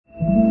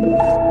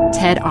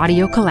TED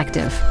Audio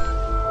Collective.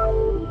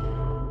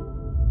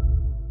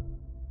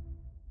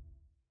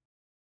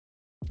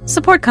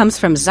 Support comes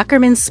from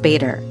Zuckerman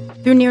Spader.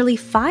 Through nearly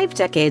 5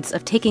 decades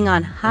of taking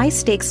on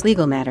high-stakes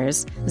legal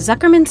matters,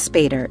 Zuckerman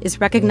Spader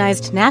is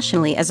recognized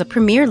nationally as a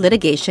premier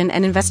litigation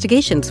and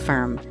investigations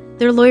firm.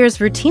 Their lawyers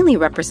routinely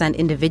represent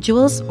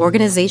individuals,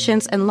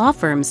 organizations, and law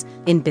firms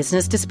in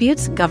business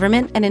disputes,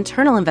 government and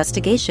internal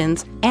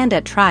investigations, and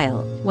at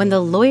trial, when the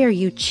lawyer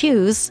you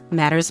choose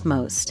matters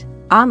most.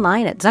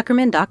 Online at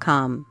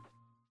Zuckerman.com.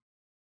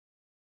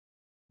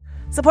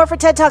 Support for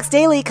TED Talks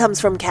Daily comes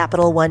from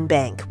Capital One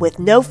Bank. With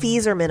no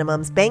fees or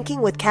minimums,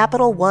 banking with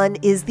Capital One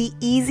is the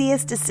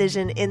easiest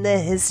decision in the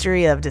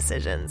history of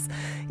decisions.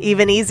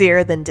 Even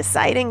easier than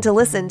deciding to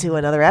listen to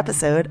another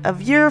episode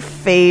of your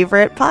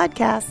favorite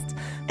podcast.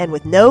 And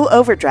with no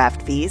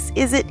overdraft fees,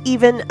 is it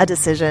even a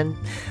decision?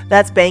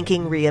 That's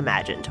banking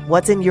reimagined.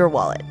 What's in your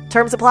wallet?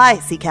 Terms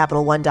apply. See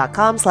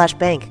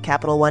CapitalOne.com/bank.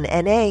 Capital One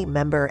N.A.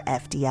 member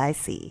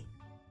FDIC.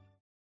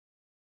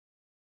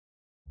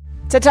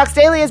 TED Talks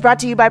Daily is brought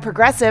to you by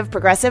Progressive.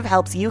 Progressive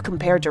helps you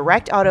compare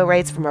direct auto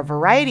rates from a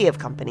variety of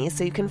companies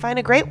so you can find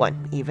a great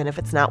one, even if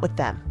it's not with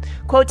them.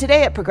 Quote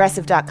today at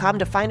Progressive.com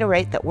to find a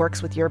rate that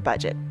works with your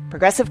budget.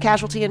 Progressive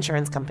Casualty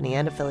Insurance Company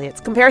and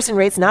Affiliates. Comparison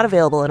rates not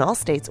available in all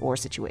states or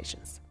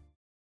situations.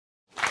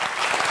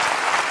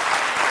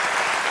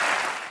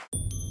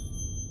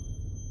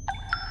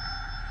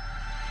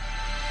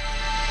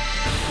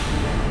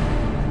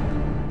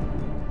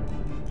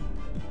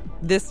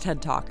 This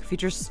TED Talk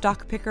features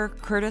stock picker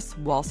Curtis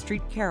Wall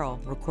Street Carroll,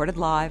 recorded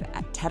live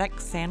at TEDx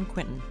San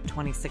Quentin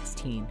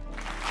 2016.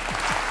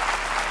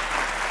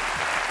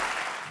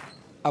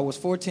 I was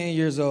 14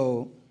 years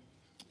old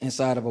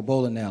inside of a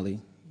bowling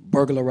alley,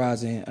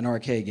 burglarizing an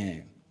arcade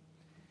game.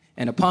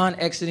 And upon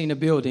exiting the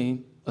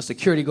building, a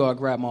security guard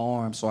grabbed my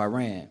arm, so I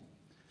ran.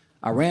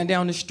 I ran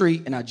down the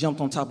street and I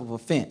jumped on top of a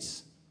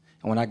fence.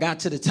 And when I got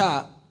to the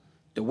top,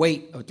 the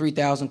weight of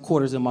 3,000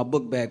 quarters in my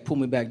book bag pulled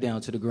me back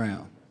down to the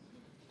ground.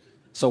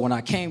 So when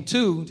I came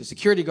to, the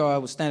security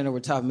guard was standing over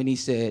top of me and he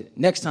said,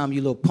 "Next time,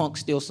 you little punk,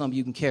 steal something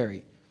you can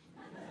carry."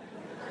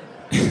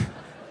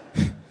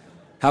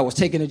 I was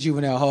taken to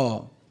juvenile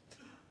hall.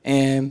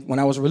 And when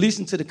I was released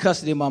into the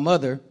custody of my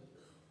mother,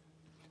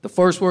 the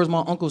first words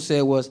my uncle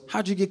said was,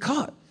 "How'd you get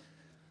caught?"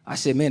 I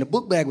said, "Man, the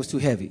book bag was too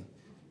heavy."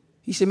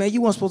 He said, "Man,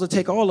 you weren't supposed to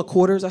take all the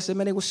quarters." I said,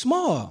 "Man, they were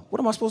small.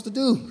 What am I supposed to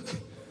do?"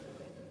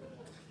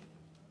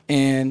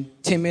 And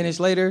 10 minutes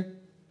later,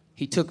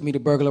 he took me to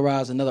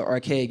burglarize another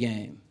arcade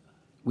game.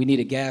 We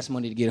needed gas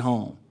money to get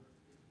home.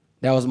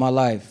 That was my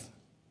life.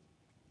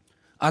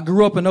 I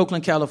grew up in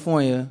Oakland,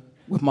 California,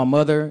 with my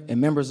mother and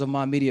members of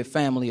my immediate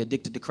family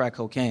addicted to crack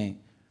cocaine.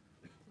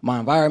 My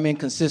environment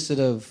consisted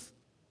of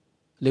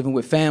living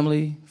with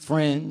family,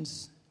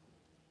 friends,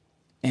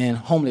 and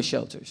homeless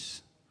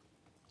shelters.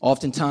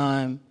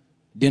 Oftentimes,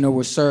 dinner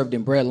was served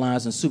in bread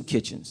lines and soup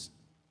kitchens.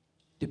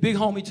 The big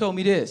homie told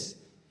me this: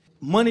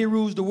 money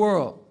rules the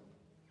world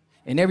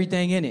and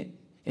everything in it.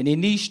 And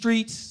in these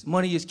streets,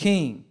 money is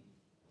king.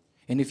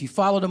 And if you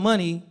follow the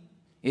money,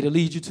 it'll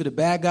lead you to the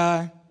bad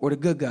guy or the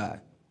good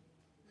guy.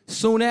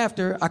 Soon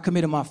after, I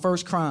committed my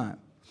first crime.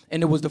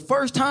 And it was the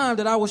first time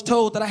that I was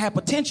told that I had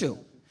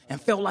potential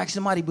and felt like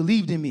somebody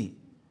believed in me.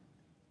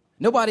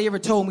 Nobody ever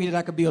told me that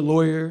I could be a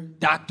lawyer,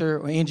 doctor,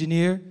 or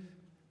engineer.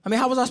 I mean,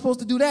 how was I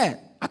supposed to do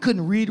that? I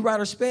couldn't read, write,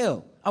 or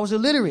spell. I was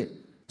illiterate.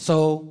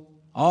 So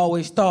I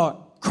always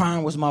thought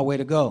crime was my way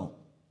to go.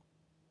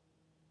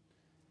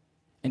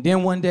 And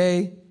then one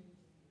day,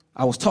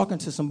 I was talking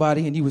to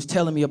somebody, and he was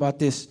telling me about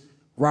this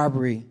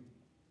robbery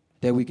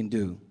that we can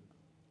do.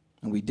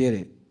 And we did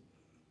it.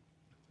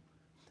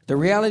 The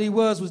reality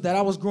was that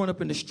I was growing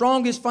up in the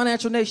strongest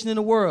financial nation in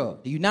the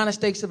world, the United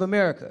States of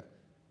America,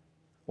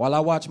 while I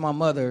watched my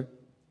mother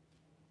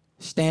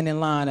stand in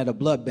line at a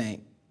blood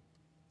bank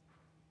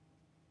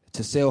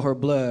to sell her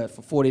blood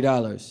for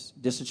 $40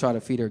 just to try to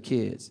feed her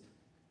kids.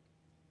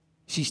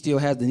 She still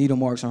has the needle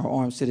marks on her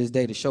arms to this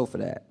day to show for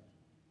that.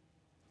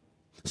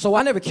 So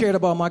I never cared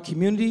about my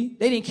community.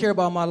 They didn't care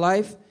about my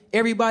life.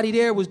 Everybody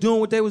there was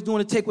doing what they was doing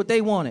to take what they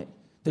wanted.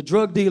 The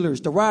drug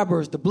dealers, the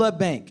robbers, the blood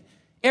bank.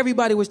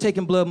 Everybody was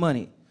taking blood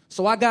money.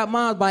 So I got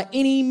mine by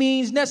any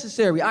means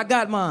necessary. I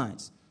got mine.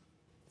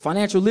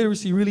 Financial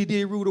literacy really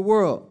did rule the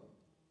world.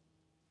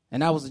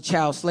 And I was a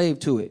child slave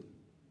to it,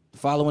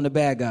 following the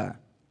bad guy.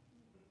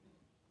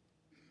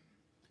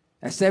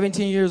 At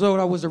 17 years old,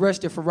 I was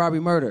arrested for robbery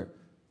murder.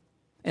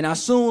 And I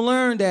soon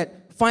learned that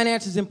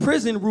finances in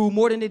prison rule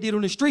more than they did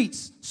on the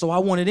streets, so I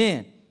wanted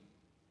in.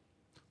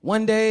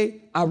 One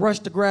day, I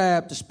rushed to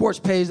grab the sports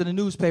page of the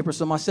newspaper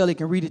so my cellie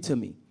can read it to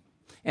me.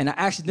 And I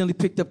accidentally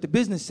picked up the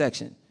business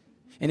section.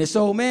 And this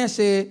old man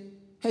said,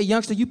 "Hey,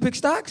 youngster, you pick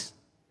stocks?"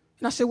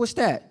 And I said, "What's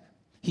that?"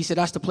 He said,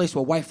 "That's the place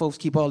where white folks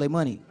keep all their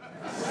money."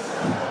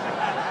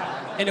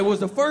 And it was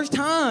the first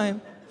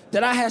time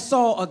that I had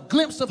saw a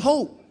glimpse of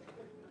hope,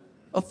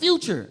 a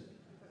future.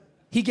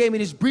 He gave me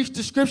this brief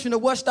description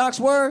of what stocks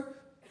were,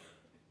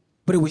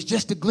 but it was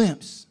just a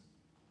glimpse.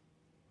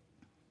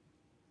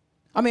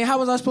 I mean, how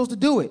was I supposed to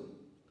do it?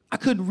 I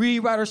couldn't read,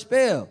 write, or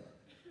spell.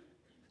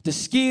 The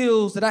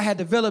skills that I had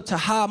developed to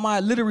hide my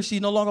illiteracy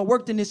no longer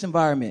worked in this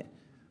environment.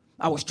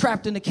 I was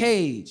trapped in a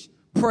cage,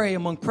 prey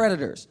among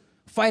predators,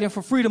 fighting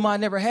for freedom I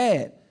never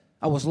had.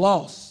 I was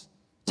lost,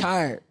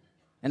 tired,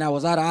 and I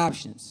was out of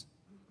options.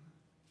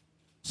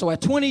 So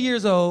at 20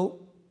 years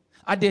old,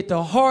 I did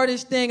the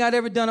hardest thing I'd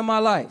ever done in my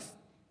life.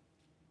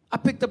 I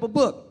picked up a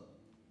book.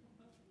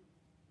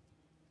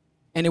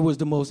 And it was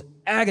the most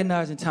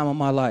agonizing time of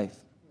my life.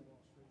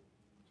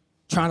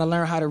 Trying to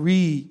learn how to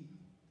read,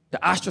 the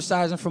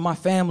ostracizing from my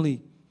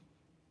family,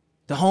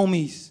 the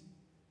homies.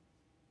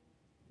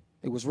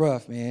 It was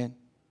rough, man.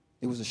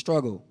 It was a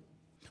struggle.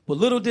 But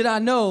little did I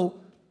know,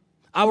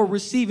 I was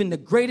receiving the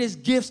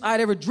greatest gifts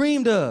I'd ever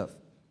dreamed of.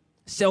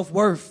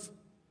 Self-worth,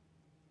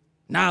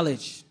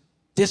 knowledge,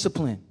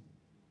 discipline.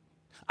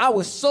 I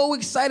was so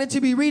excited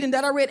to be reading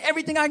that I read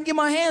everything I can get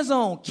my hands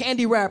on.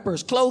 Candy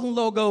wrappers, clothing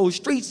logos,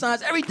 street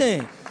signs,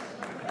 everything.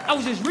 I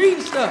was just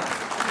reading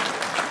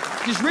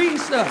stuff. Just reading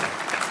stuff.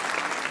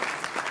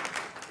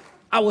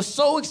 I was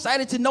so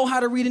excited to know how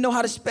to read and know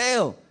how to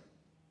spell.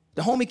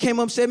 The homie came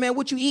up and said, man,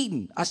 what you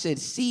eating? I said,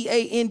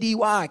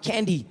 C-A-N-D-Y,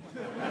 candy.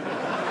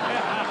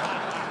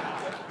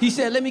 He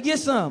said, let me get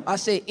some. I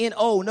said,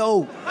 N-O,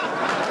 no.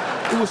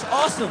 It was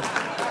awesome.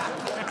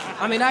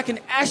 I mean, I can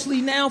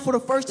actually now, for the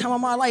first time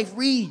in my life,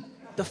 read.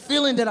 The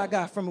feeling that I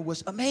got from it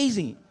was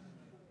amazing.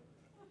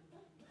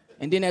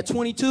 And then at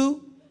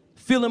 22,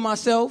 feeling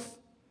myself,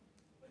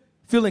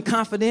 feeling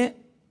confident,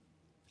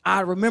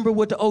 I remember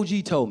what the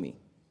OG told me.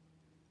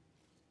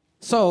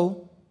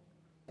 So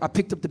I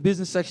picked up the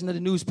business section of the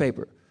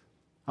newspaper.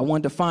 I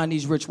wanted to find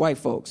these rich white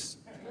folks.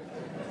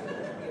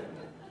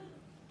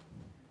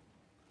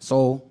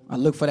 So I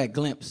looked for that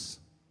glimpse.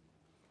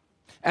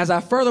 As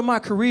I further my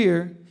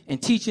career in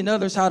teaching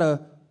others how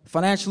to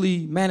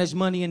financially manage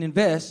money and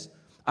invest,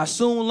 I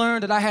soon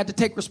learned that I had to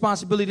take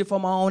responsibility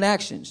for my own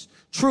actions.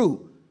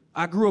 True,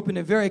 I grew up in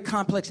a very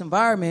complex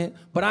environment,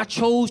 but I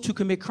chose to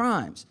commit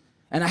crimes,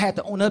 and I had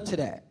to own up to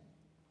that.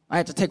 I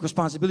had to take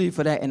responsibility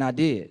for that, and I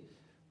did.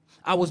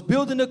 I was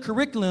building a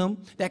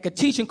curriculum that could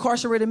teach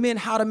incarcerated men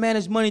how to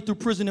manage money through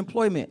prison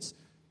employments.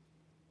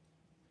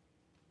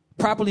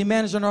 Properly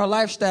managing our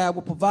lifestyle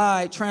will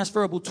provide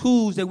transferable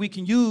tools that we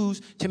can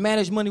use to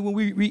manage money when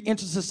we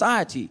re-enter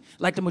society,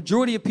 like the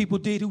majority of people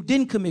did who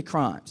didn't commit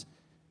crimes.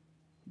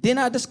 Then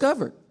I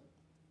discovered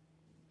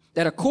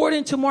that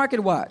according to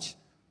MarketWatch,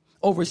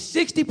 over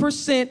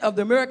 60% of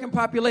the American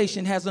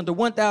population has under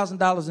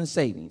 $1,000 in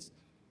savings.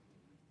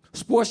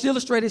 Sports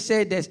Illustrated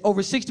said that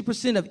over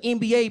 60% of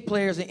NBA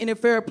players and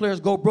NFL players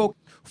go broke.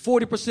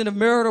 40% of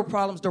marital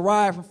problems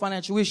derive from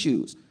financial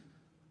issues.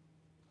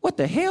 What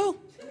the hell?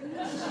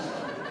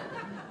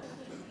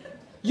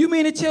 You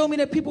mean to tell me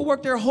that people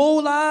work their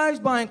whole lives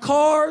buying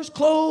cars,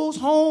 clothes,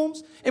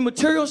 homes, and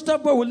material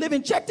stuff, but we're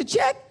living check to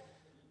check?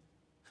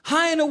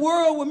 How in the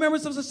world were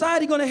members of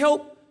society going to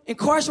help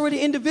incarcerated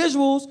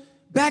individuals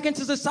back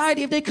into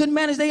society if they couldn't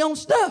manage their own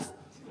stuff?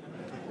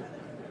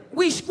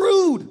 We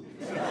screwed.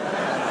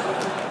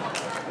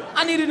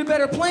 I needed a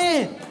better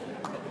plan.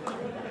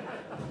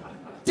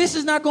 This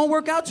is not going to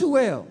work out too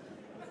well.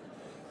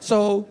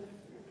 So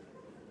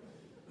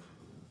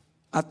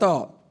I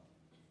thought,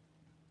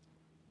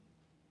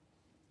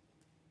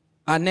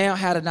 I now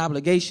had an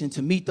obligation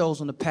to meet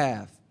those on the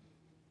path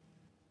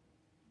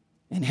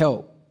and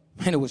help.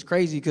 And it was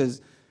crazy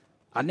because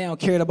I now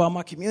cared about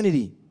my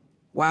community.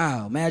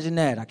 Wow, imagine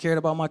that. I cared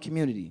about my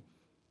community.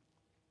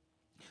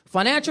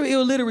 Financial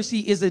illiteracy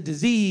is a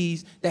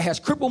disease that has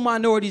crippled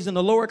minorities in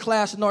the lower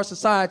class in our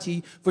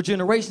society for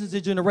generations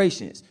and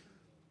generations.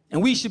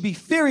 And we should be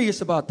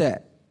furious about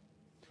that.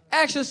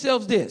 Ask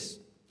yourselves this.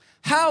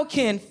 How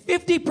can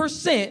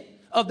 50%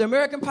 of the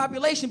American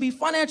population be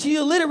financially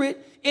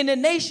illiterate in a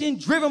nation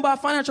driven by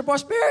financial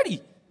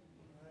prosperity?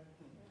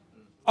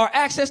 Our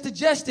access to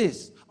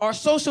justice, our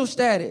social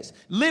status,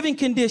 living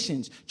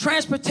conditions,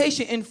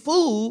 transportation, and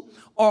food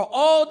are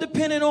all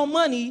dependent on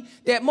money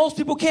that most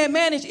people can't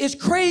manage. It's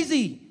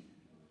crazy.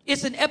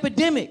 It's an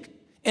epidemic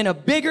and a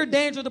bigger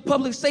danger to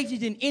public safety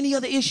than any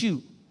other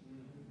issue.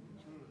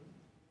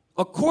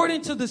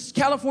 According to the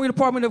California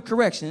Department of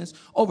Corrections,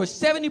 over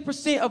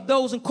 70% of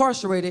those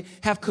incarcerated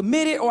have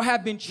committed or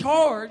have been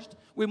charged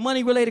with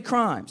money-related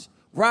crimes,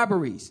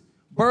 robberies,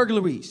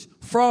 burglaries,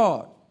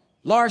 fraud,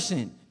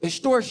 larceny,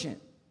 extortion.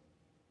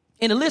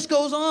 And the list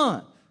goes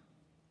on.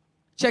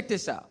 Check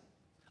this out.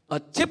 A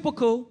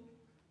typical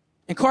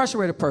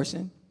incarcerated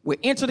person would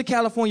enter the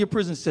California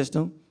prison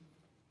system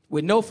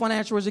with no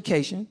financial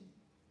education,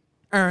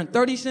 earn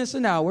 30 cents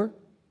an hour,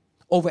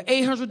 over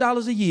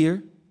 $800 a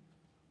year,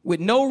 with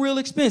no real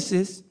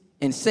expenses,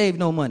 and save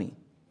no money.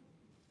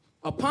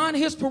 Upon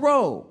his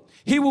parole,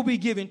 he will be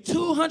given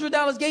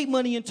 $200 gate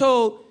money and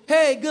told,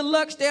 hey, good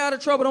luck, stay out of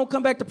trouble, don't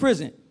come back to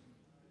prison.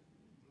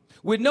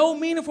 With no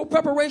meaningful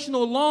preparation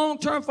or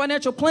long-term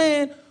financial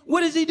plan,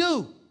 what does he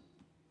do?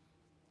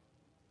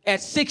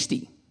 At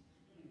 60,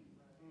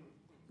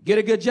 get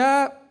a good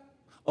job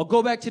or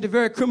go back to the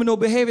very criminal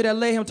behavior that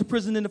led him to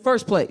prison in the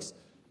first place?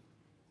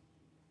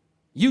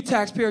 You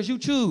taxpayers, you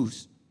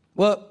choose.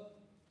 Well,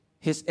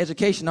 his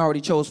education already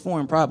chose for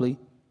him probably.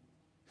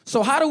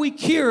 So how do we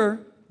cure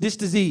this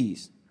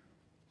disease?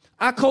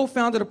 I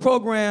co-founded a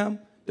program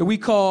that we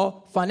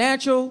call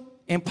Financial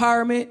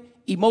Empowerment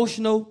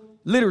Emotional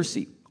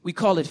Literacy. We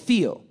call it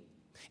FEEL.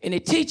 And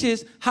it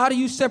teaches how do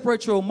you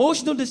separate your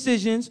emotional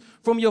decisions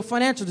from your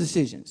financial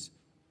decisions.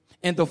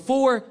 And the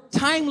 4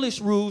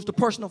 timeless rules to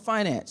personal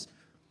finance.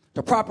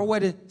 The proper way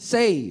to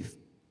save.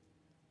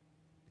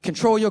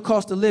 Control your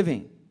cost of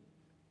living.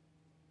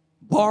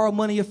 Borrow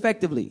money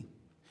effectively.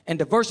 And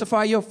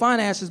diversify your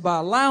finances by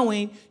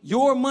allowing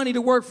your money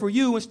to work for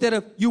you instead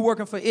of you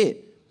working for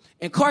it.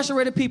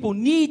 Incarcerated people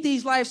need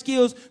these life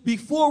skills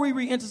before we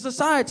re-enter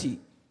society.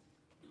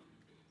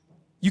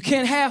 You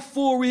can't have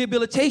full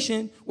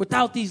rehabilitation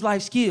without these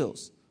life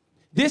skills.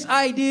 This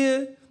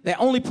idea that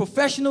only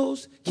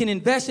professionals can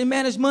invest and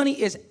manage money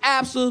is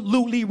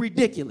absolutely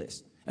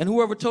ridiculous. And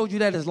whoever told you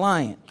that is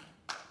lying.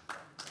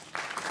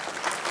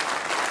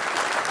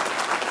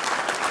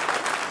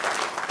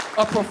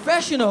 A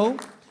professional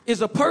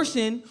is a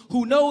person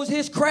who knows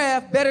his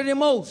craft better than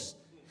most.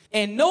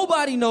 And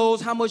nobody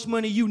knows how much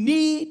money you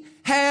need,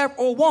 have,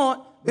 or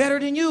want better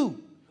than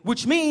you,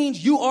 which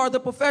means you are the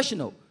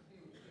professional.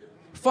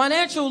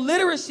 Financial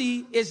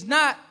literacy is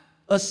not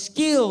a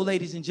skill,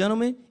 ladies and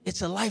gentlemen.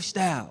 It's a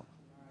lifestyle.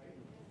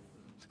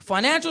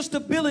 Financial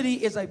stability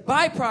is a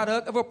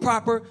byproduct of a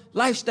proper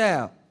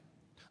lifestyle.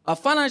 A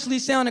financially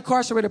sound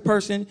incarcerated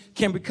person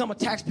can become a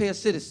taxpayer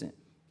citizen.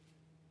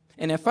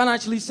 And a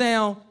financially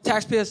sound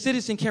taxpayer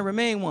citizen can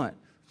remain one.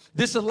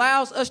 This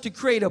allows us to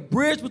create a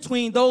bridge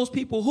between those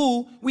people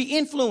who we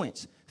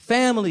influence,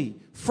 family,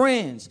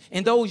 friends,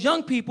 and those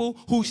young people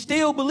who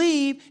still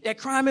believe that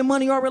crime and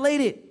money are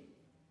related.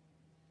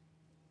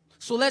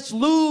 So let's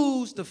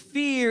lose the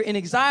fear and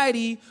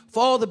anxiety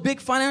for all the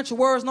big financial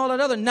words and all that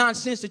other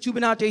nonsense that you've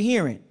been out there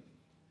hearing.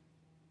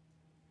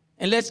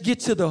 And let's get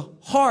to the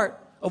heart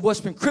of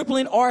what's been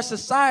crippling our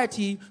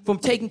society from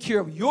taking care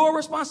of your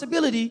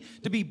responsibility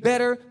to be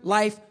better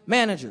life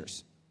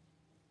managers.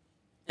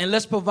 And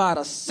let's provide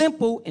a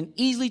simple and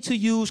easily to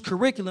use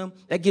curriculum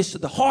that gets to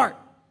the heart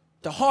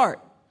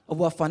of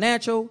what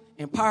financial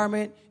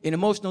empowerment and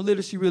emotional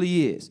literacy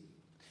really is.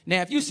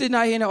 Now, if you're sitting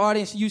out here in the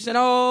audience and you said,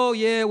 oh,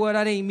 yeah, well,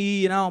 that ain't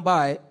me and I don't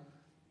buy it,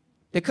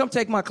 then come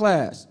take my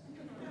class.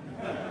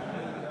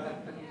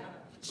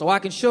 So I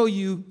can show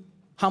you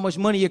how much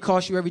money it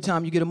costs you every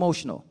time you get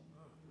emotional.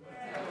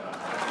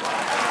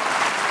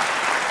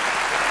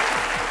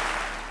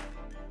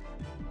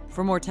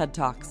 For more TED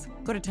Talks,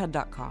 go to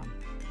TED.com.